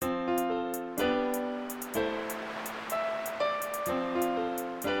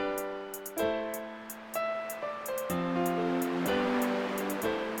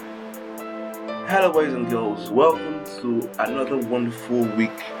Hello, boys and girls. Welcome to another wonderful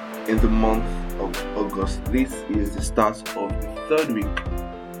week in the month of August. This is the start of the third week,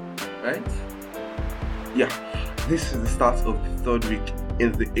 right? Yeah, this is the start of the third week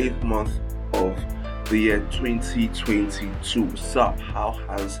in the 8th month of the year 2022. So, how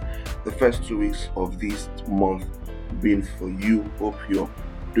has the first 2 weeks of this month been for you? Hope you're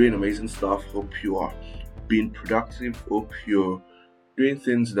doing amazing stuff. Hope you are being productive. Hope you're doing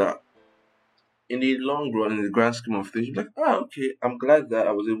things that in the long run, in the grand scheme of things, you're like, okay, I'm glad that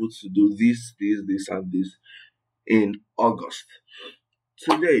I was able to do this, and this in August.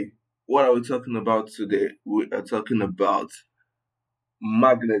 Today, what are we talking about today? We are talking about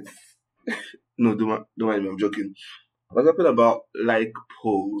magnets. No, don't mind me, I'm joking. We're talking about like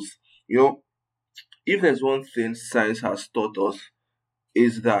poles. You know, if there's one thing science has taught us,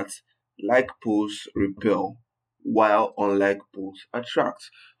 is that like poles repel while unlike poles attract.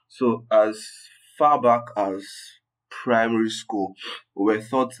 So, as far back as primary school, we were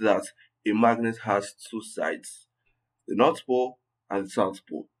taught that a magnet has two sides, the North Pole and the South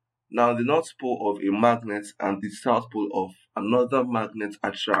Pole. Now, the North Pole of a magnet and the South Pole of another magnet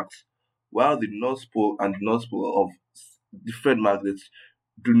attract, while the North Pole and the North Pole of different magnets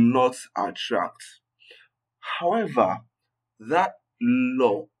do not attract. However, that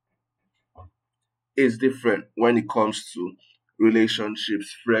law is different when it comes to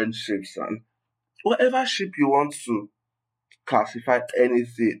relationships, friendships, and whatever ship you want to classify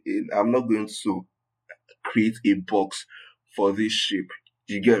anything in. I'm not going to create a box for this ship.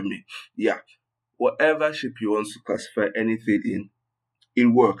 You get me? Yeah. Whatever ship you want to classify anything in, it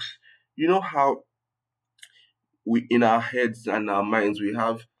works. You know how we in our heads and our minds we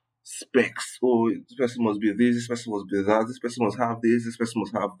have specs. Oh, this person must be this person must be that, this person must have this person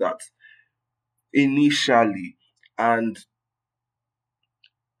must have that. Initially, and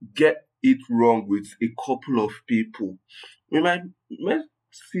get it wrong with a couple of people. We might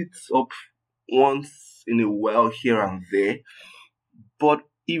sit up once in a while here and there, but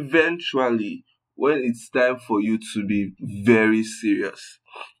eventually, when it's time for you to be very serious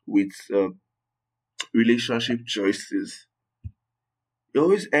with relationship choices, you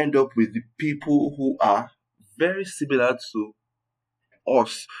always end up with the people who are very similar to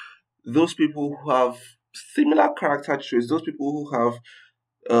us. Those people who have similar character traits, those people who have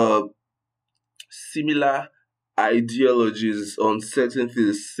uh, similar ideologies on certain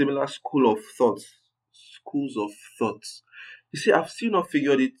things, similar schools of thoughts. You see, I've still not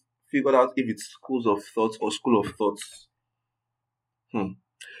figured out if it's schools of thoughts or school of thoughts. Hmm.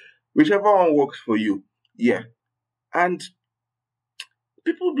 Whichever one works for you. Yeah. And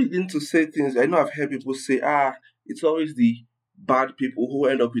people begin to say things. I know I've heard people say, it's always the bad people who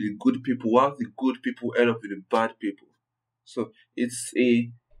end up with the good people, while the good people end up with the bad people. So it's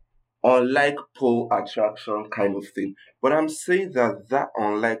a unlike pole attraction kind of thing. But I'm saying that that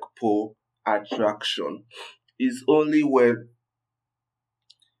unlike pole attraction is only when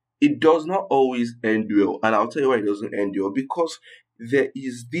it does not always end well. And I'll tell you why it doesn't end well. Because there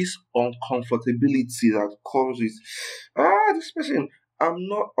is this uncomfortability that comes with, this person, I'm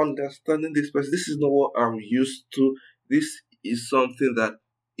not understanding this person. This is not what I'm used to. This is something that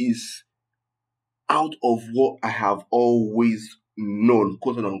is out of what I have always known,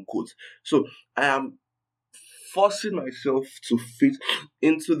 quote unquote. So I am forcing myself to fit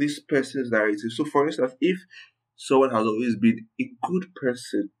into this person's narrative. So, for instance, if someone has always been a good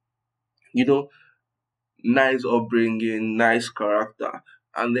person, you know, nice upbringing, nice character,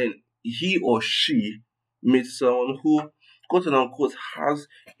 and then he or she meets someone who, quote unquote, has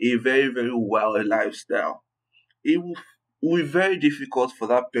a very, very wild lifestyle, it will be very difficult for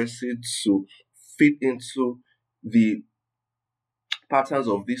that person to fit into the patterns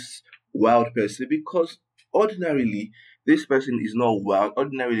of this wild person because ordinarily this person is not wild.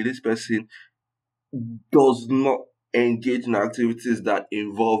 Ordinarily, this person does not engage in activities that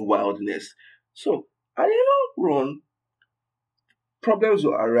involve wildness. So, at the long run, problems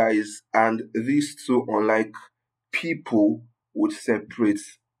will arise, and these two, unlike people, would separate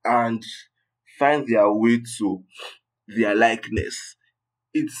and find their way to their likeness.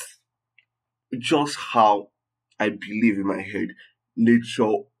 It's just how I believe in my head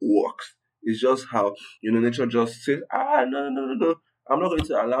nature works. It's just how nature just says, no, no, no, no, no. I'm not going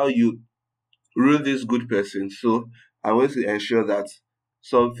to allow you ruin this good person. So I want to ensure that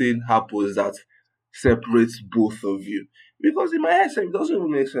something happens that separates both of you. Because in my head, it doesn't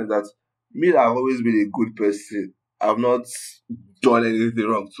even make sense that me that I've always been a good person, I've not done anything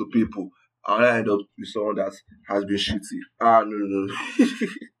wrong to people. I'll end up with someone that has been shitty. No, no, no.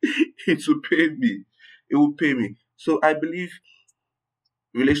 It will pay me. It will pay me. So I believe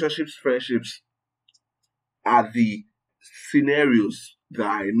relationships, friendships, are the scenarios that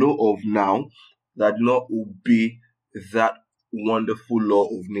I know of now that do not obey that wonderful law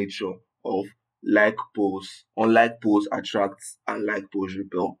of nature of like poles, unlike poles attract and like poles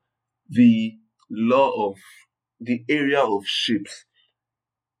repel. The law of the area of shapes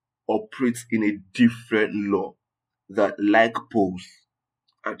operates in a different law that like poles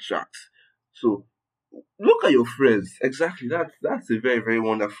attract. So look at your friends. Exactly. That's a very, very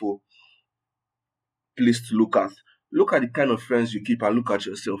wonderful place to look at. Look at the kind of friends you keep and look at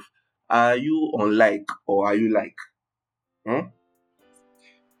yourself. Are you unlike or are you like? Huh?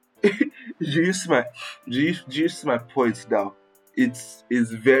 Do you see my do you see my point now? It's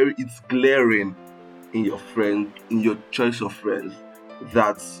glaring in your friend in your choice of friends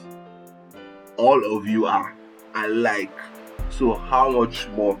that all of you are alike. So how much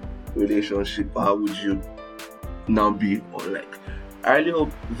more relationship how would you now be unlike? I really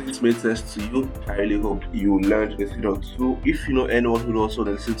hope this made sense to you. I really hope you learned a thing or two. If you know anyone who would also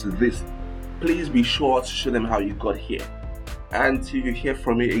listen to this, please be sure to show them how you got here. Until you hear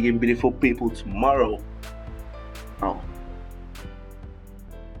from me again, beautiful people, tomorrow,